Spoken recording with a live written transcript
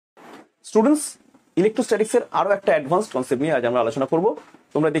Students, ইলেকট্রোস্ট্যাটিক্সের আরো একটা advanced concept নিয়ে আজ আমরা আলোচনা করব।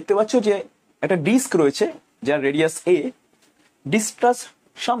 তোমরা দেখতে পাচ্ছ যে একটা ডিস্ক রয়েছে যার রেডিয়াস a, ডিস্কটার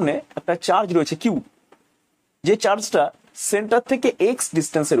সামনে একটা চার্জ রয়েছে q, যে চার্জটা সেন্টার থেকে x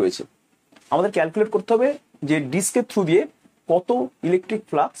ডিস্টেন্সে রয়েছে। আমাদের ক্যালকুলেট করতে হবে যে ডিস্কের থ্রু দিয়ে কত ইলেকট্রিক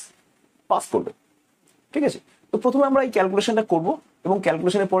ফ্লাক্স পাস করবে। ঠিক আছে, তো প্রথমে আমরা এই ক্যালকুলেশনটা করব এবং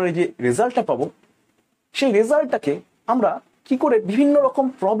ক্যালকুলেশনের পরে যে রেজাল্টটা পাবো সেই রেজাল্টটাকে আমরা কি করে বিভিন্ন রকম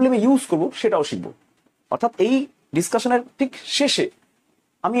প্রবলেমে ইউজ করব সেটাও শিখব। অর্থাৎ এই ডিসকাশনের ঠিক শেষে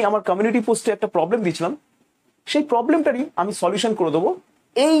আমি আমার কমিউনিটি পোস্টে একটা প্রবলেম দিয়েছিলাম, সেই প্রবলেমটারই আমি সলিউশন করে দেবো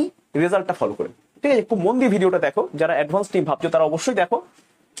এই রেজাল্টটা ফলো করে। ঠিক আছে, খুব মন দিয়ে ভিডিওটা দেখো, যারা অ্যাডভান্স টিম ভাবছো তারা অবশ্যই দেখো।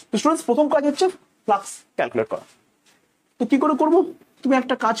 তো স্টুডেন্টস, প্রথম কাজ হচ্ছে ফ্লাক্স ক্যালকুলেট করা। তো কি করে করব? তুমি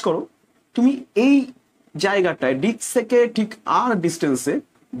একটা কাজ করো, তুমি এই জায়গাটায় ডিস্ক থেকে ঠিক আর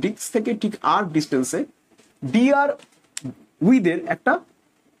ডিস্টেন্সে ডিআর উইথের একটা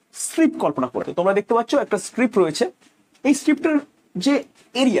স্ট্রিপ কল্পনা করতে। তোমরা দেখতে পাচ্ছ একটা স্ট্রিপ রয়েছে, এই স্ট্রিপটার যে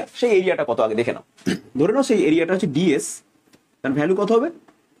এরিয়া, সেই এরিয়াটা কত আগে দেখে নাও। ধরে নাও সেই এরিয়াটা হচ্ছে ডিএস, তার ভ্যালু কত হবে?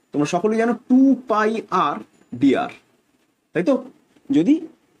 তোমরা সকলেই জানো 2πr dr, তাই তো? যদি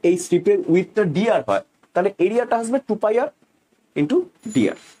এই স্ট্রিপের উইথটা ডিআর হয় তাহলে এরিয়াটা আসবে 2πr ইন্টু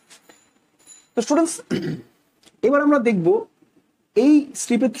ডিআর। তো স্টুডেন্টস, এবার আমরা দেখব এই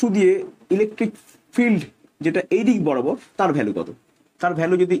স্ট্রিপের থ্রু দিয়ে ইলেকট্রিক ফিল্ড যেটা এই দিক বরাবর তার ভ্যালু কত। তার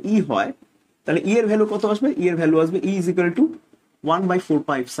ভ্যালু যদি ই হয় তাহলে ই এর ভ্যালু কত আসবে? ই এর ভ্যালু আসবে ই is equal to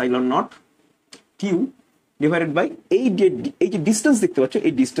 1/4πε0 Q divided by এই যে ডিস্টেন্স দেখতে পাচ্ছ,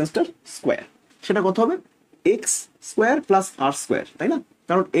 এই ডিস্টেন্সটার স্কোয়ার। সেটা কত হবে? এক্স স্কোয়ার প্লাস আর স্কোয়ার, তাই না?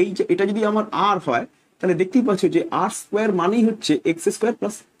 কারণ এই যে এটা যদি আমার আর হয় তাহলে দেখতেই পাচ্ছ যে আর স্কোয়ার মানেই হচ্ছে এক্স স্কোয়ার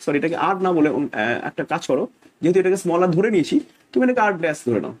প্লাস, সরি এটাকে আর না বলে একটা কাজ করো, যেহেতু এটাকে স্মল আর ধরে নিয়েছি তুমি এটাকে আর ড্যাশ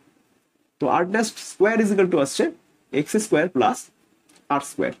ধরে নাও। তো আর dash square is equal to আসছে এক্স স্কোয়ার প্লাস আর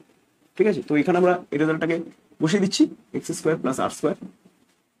স্কোয়ার। ঠিক আছে, তো এখানে আমরা এই রেজাল্টটাকে বসিয়ে দিচ্ছি, এক্স স্কোয়ার প্লাস আর স্কোয়ার।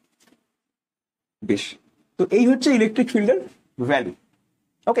 বেশ, তো এই হচ্ছে ইলেকট্রিক ফিল্ডের ভ্যালু।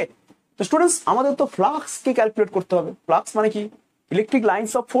 ওকে, তো স্টুডেন্টস, আমাদের তো ফ্লাক্স কে ক্যালকুলেট করতে হবে। ফ্লাক্স মানে কি? Electric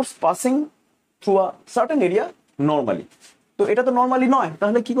lines of force passing through a certain area normally. তো এটা তো নর্মালি নয়,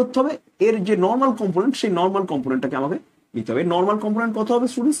 তাহলে কি করতে হবে? এর যে নর্মাল কম্পোনেন্ট, সেই নর্মাল কম্পোনেন্টটাকে আমাকে নিতে হবে। নর্মাল কম্পোনেন্ট কত হবে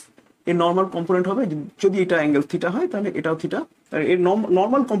স্টুডেন্টস? এর নর্মাল কম্পোনেন্ট হবে, যদি এটা অ্যাঙ্গেল থিটা হয় তাহলে এটাও থিটা। এর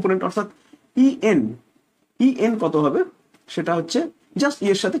নর্মাল কম্পোনেন্ট অর্থাৎ ইএন কত হবে? সেটা হচ্ছে জাস্ট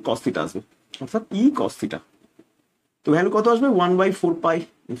এর সাথে কস থিটা আসবে, অর্থাৎ ই কস থিটা। তো ভ্যালু কত আসবে?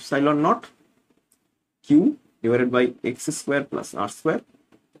 1/4πε0 Q divided by x square plus R square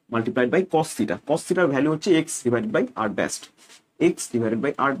multiplied by cos theta. কস থিটার ভ্যালু হচ্ছে x divided by R dash. X divided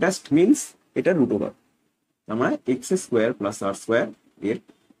by R dash means এটা রুট ওভার, তার মানে এক্স স্কোয়ার প্লাস আর square এর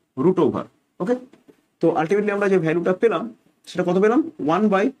root over. ওকে, তো ultimately আমরা যে ভ্যালুটা পেলাম সেটা কত পেলাম?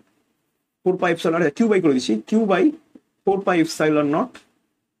 1/4πε, কিউ বাই করে দিচ্ছি, কিউ বাই 4πε0।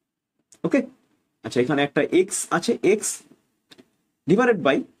 ওকে, আচ্ছা এখানে একটা এক্স আছে, x divided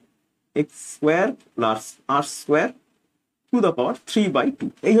by x square plus R square to the power 3/2।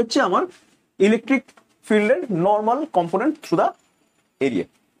 এই হচ্ছে আমার ইলেকট্রিক ফিল্ডের normal component through the area.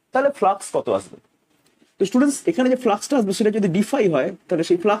 তাহলে ফ্লাক্স কত আসবে? তো স্টুডেন্টস, এখানে যে ফ্লাক্সটা আসবে সেটা যদি ডিফাই হয় তাহলে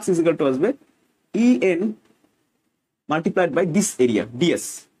সেই ফ্লাক্স ইজ ইকুয়াল টু আসবে EN multiplied by this area DS.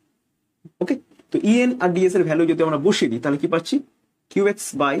 ওকে, তো ইএন আর ডিএস এর ভ্যালু যদি আমরা বসিয়ে দিই তাহলে কি পাচ্ছি? Q x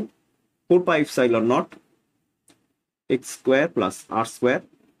by 4πε0 x square plus R square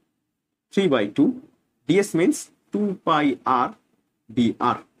 3/2 ds means 2πr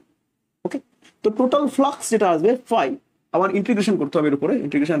dr। ওকে, তো টোটাল ফ্লাক্স যেটা আসবে ফাই, আবার ইন্টিগ্রেশন করতে হবে এর উপরে।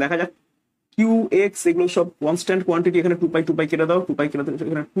 ইন্টিগ্রেশন দেখা যাক, কিউ এক্স এগুলো সব কনস্ট্যান্ট কোয়ান্টিটি, এখানে 2π কেটে দাও, 2π কেটে দাও,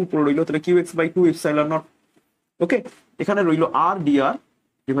 এখানে 2 পড়ে রইলো, তাহলে কিউ এক্স বাই 2ε0। ওকে, এখানে রইলো আর dr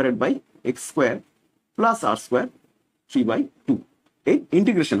divided by x square plus R square 3/2। এই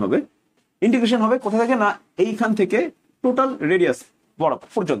ইন্টিগ্রেশন হবে, ইন্টিগ্রেশন হবে কোথা থেকে? না, এইখান থেকে টোটাল রেডিয়াস বরাবর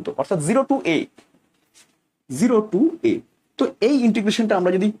পর্যন্ত, অর্থাৎ 0 to a। তো এই ইন্টিগ্রেশনটা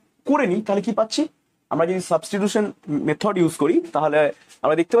আমরা যদি করে নিই তাহলে কি পাচ্ছি? আমরা যদি সাবস্টিটিউশন মেথড ইউজ করি তাহলে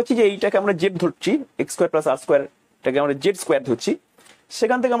আমরা দেখতে পাচ্ছি যে এইটাকে আমরা জেড ধরছি, এক্স স্কোয়ার প্লাস আর স্কোয়ারটাকে আমরা জেড স্কোয়ার ধরছি।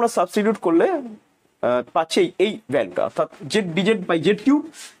 সেখান থেকে আমরা সাবস্টিটিউট করলে পাচ্ছি এই ভ্যালুটা, অর্থাৎ Z DZ by Z cube.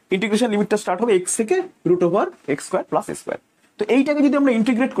 Integration লিমিটটা start হবে এক্স থেকে root over x square plus এ স্কোয়ার। তো এইটাকে যদি আমরা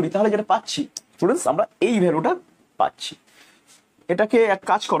ইন্টিগ্রেট করি তাহলে যেটা পাচ্ছি স্টুডেন্টস, আমরা এই ভ্যালুটা পাচ্ছি। এটাকে এক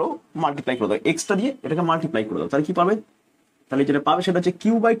কাজ করো, মাল্টিপ্লাই করে দাও এক্সটা দিয়ে, এটাকে মাল্টিপ্লাই করে দাও, তাহলে কি পাবে? তাহলে যেটা পাবে সেটা হচ্ছে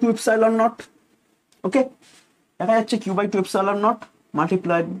কিউ বাই 2ε0। ওকে, দেখা যাচ্ছে কিউ বাই 2ε0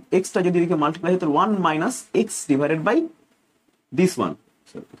 মাল্টিপ্লাই এক্সটা যদি এদিকে মাল্টিপ্লাই হতো 1 minus x divided by this one.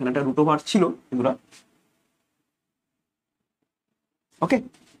 এখানে একটা রুট ওভার ছিল এগুলা। ওকে,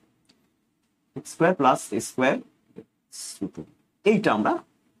 এক্স স্কোয়ার প্লাস এ স্কোয়ার এইটা আমরা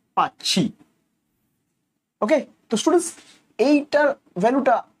পাচ্ছি। ওকে, তো স্টুডেন্টস এইটার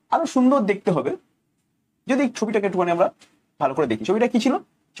ভ্যালুটা আরো সুন্দর দেখতে হবে যদি ছবিটাকে একটুখানি আমরা ভালো করে দেখি। ছবিটা কি ছিল?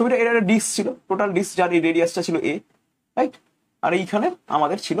 ছবিটা এর একটা ডিস্ক ছিল, টোটাল ডিস্ক যার এই রেডিয়াসটা ছিল এ, রাইট? আর এইখানে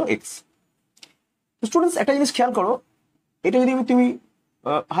আমাদের ছিল এক্স। তো স্টুডেন্টস একটা জিনিস খেয়াল করো, এটা যদি তুমি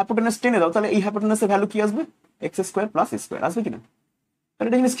হাইপোটেনাস টেনে দাও তাহলে এই হাইপোটেনাসের ভ্যালু কি আসবে? এক্স স্কোয়ার প্লাস এ স্কোয়ার আসবে কিনা? তাহলে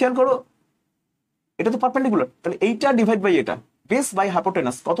একটা জিনিস খেয়াল করো, এটা তো পারপেন্ডিকুলার, তাহলে এইটা ডিভাইড বাই এটা, বেস বাই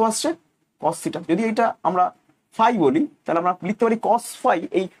হাইপোটেনাস কত আসছে? Cos theta. যদি এটা আমরা ফাই বলি তাহলে আমরা লিখতে পারি কস ফাই,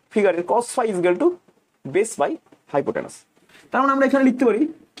 এই ফিগারের cos phi is equal to base by hypotenuse. তার মানে আমরা এখানে লিখতে পারি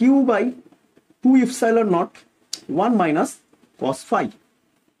Q by 2 epsilon not 1 minus cos phi.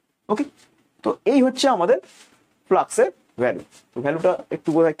 ওকে, তো এই হচ্ছে আমাদের ফ্লাক্সের ভ্যালু। তো ভ্যালুটা একটু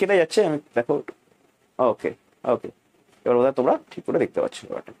বোধহয় কেটে যাচ্ছে, আমি দেখো। ওকে ওকে, এবার বোধহয় তোমরা ঠিক করে দেখতে পাচ্ছ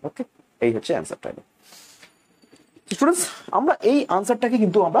ব্যাপারটা। ওকে, এই হচ্ছে অ্যান্সারটা। স্টুডেন্টস আমরা এই আনসারটাকে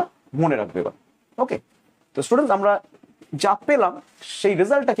কিন্তু আমরা মনে রাখবো এবার। ওকে, তো স্টুডেন্টস আমরা যা পেলাম সেই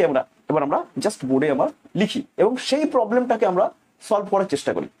রেজাল্টটাকে আমরা এবার আমরা জাস্ট বোর্ডে আবার লিখি এবং সেই প্রবলেমটাকে আমরা সলভ করার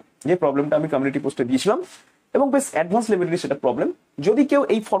চেষ্টা করি, যে প্রবলেমটা আমি কমিউনিটি পোস্টে দিয়েছিলাম এবং বেশ অ্যাডভান্স লেভেলের সেটা প্রবলেম। যদি কেউ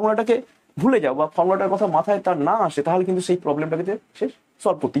এই ফর্মুলাটাকে ভুলে যাও বা ফর্মুলাটার কথা মাথায় তার না আসে তাহলে কিন্তু সেই প্রবলেমটাকে সে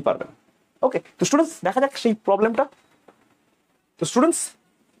সলভ করতেই পারবে না। ওকে, তো স্টুডেন্টস দেখা যাক সেই প্রবলেমটা। তো স্টুডেন্টস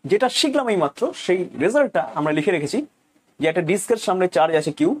যেটা শিখলাম এই মাত্র সেই রেজাল্টটা আমরা লিখে রেখেছি, যে একটা ডিস্কের সামনে চার্জ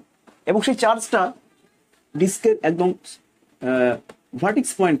আছে কিউ এবং সেই চার্জটা ডিস্কের একদম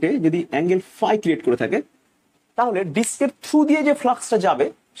ভার্টিক্স পয়েন্টে যদি অ্যাঙ্গেল ফাই ক্রিয়েট করে থাকে তাহলে ডিস্কের থ্রু দিয়ে যে ফ্লাক্সটা যাবে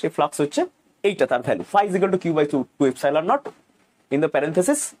সেই ফ্লাক্স হচ্ছে এইটা, তার value phi is equal to Q by 2 epsilon not in the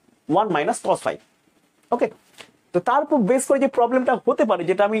parenthesis 1 minus cos phi. ওকে, তো তার উপর বেস করে যে প্রবলেমটা হতে পারে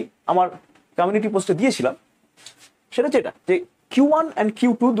যেটা আমি আমার কমিউনিটি পোস্টে দিয়েছিলাম সেটা হচ্ছে এটা, যে Q1 and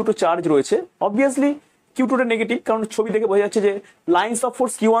Q2 দুটো চার্জ রয়েছে। অবভিয়াসলি Q2 টা নেগেটিভ, কারণ ছবি দেখে বোঝা যাচ্ছে যে লাইন্স অফ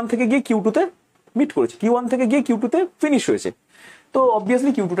ফোর্স Q1 থেকে গিয়ে Q2 তে মিট করেছে, Q1 থেকে গিয়ে Q2 তে ফিনিশ হয়েছে। তো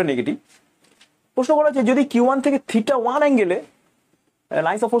অবভিয়াসলি Q2 টা নেগেটিভ। প্রশ্ন করা হচ্ছে যদি Q1 থেকে θ1 অ্যাঙ্গেলে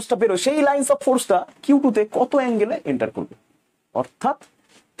লাইন্স অফ ফোর্সটা বেরোয়, সেই লাইন্স অফ ফোর্সটা Q2 তে কত অ্যাঙ্গেলে এন্টার করবে? অর্থাৎ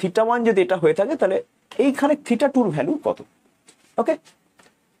θ1 যদি এটা হয়ে থাকে তাহলে এইখানে θ2 ভ্যালু কত? ওকে,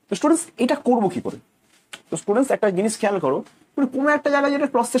 তো স্টুডেন্টস এটা করবো কি করে? তো স্টুডেন্টস একটা জিনিস খেয়াল করো, কোনো একটা জায়গায় যেটা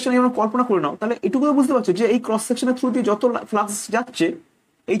ক্রস সেকশন আমরা কল্পনা করে নাও, তাহলে এটুকু বুঝতে পারছো যে এই ক্রস সেকশনের থ্রু দিয়ে যত ফ্লাক্স যাচ্ছে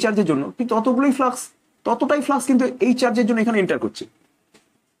এই চার্জের জন্য, ঠিক ততটাই ফ্লাক্স কিন্তু এই চার্জের জন্য এখানে এন্টার করছে,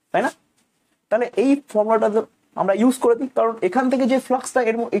 তাই না? তাহলে এই ফর্মুলাটা আমরা ইউজ করে দিই, কারণ এখান থেকে যে ফ্লাক্সটা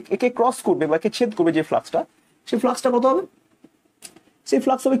একে ক্রস করবে বা একে ছেদ করবে যে ফ্লাক্সটা, সেই ফ্লাক্সটা কত হবে? সেই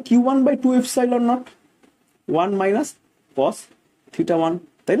ফ্লাক্স হবে Q1 by 2 epsilon not 1 minus cos θ1,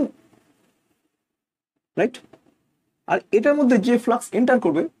 তাই তো? রাইট? আর এটার মধ্যে যে ফ্লাক্স এন্টার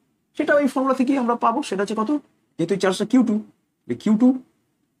করবে সেটা ওই ফর্মুলা থেকেই আমরা পাবো, সেটা হচ্ছে কত? যেহেতু চার্জটা Q2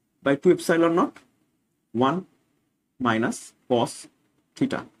 by 2 epsilon not 1 minus cos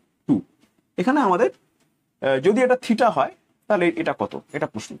θ2। এখানে আমাদের যদি এটা থিটা হয় তাহলে এটা কত, এটা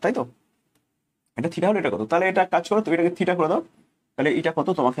প্রশ্ন, তাই তো? এটা থিটা হলে এটা কত? তাহলে এটা কাজ করো, তুমি এটাকে থিটা করে দাও, তাহলে এটা কত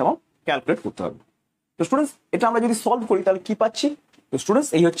তোমাকে আমার ক্যালকুলেট করতে হবে। তো স্টুডেন্টস এটা আমরা যদি সলভ করি তাহলে কি পাচ্ছি? তো স্টুডেন্টস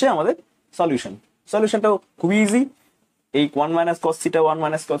এই হচ্ছে আমাদের সলিউশন। সলিউশনটাও খুবই ইজি, এই 1 minus cos theta 1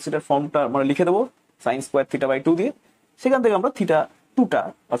 minus cos থিটার ফর্মটা আমরা লিখে দেবো সাইন স্কোয়ার থিটা বাই 2 দিয়ে। সেখান থেকে আমরা θ2টা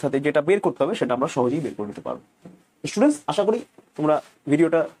অর্থাৎ যেটা বের করতে হবে সেটা আমরা সহজেই বের করে নিতে পারবো। স্টুডেন্টস আশা করি তোমরা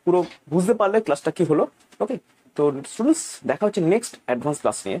ভিডিওটা পুরো বুঝতে পারলে ক্লাসটা কি হলো। ওকে, তো স্টুডেন্টস দেখা হচ্ছে নেক্সট অ্যাডভান্স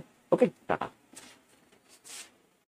ক্লাস নিয়ে। ওকে, টাটা।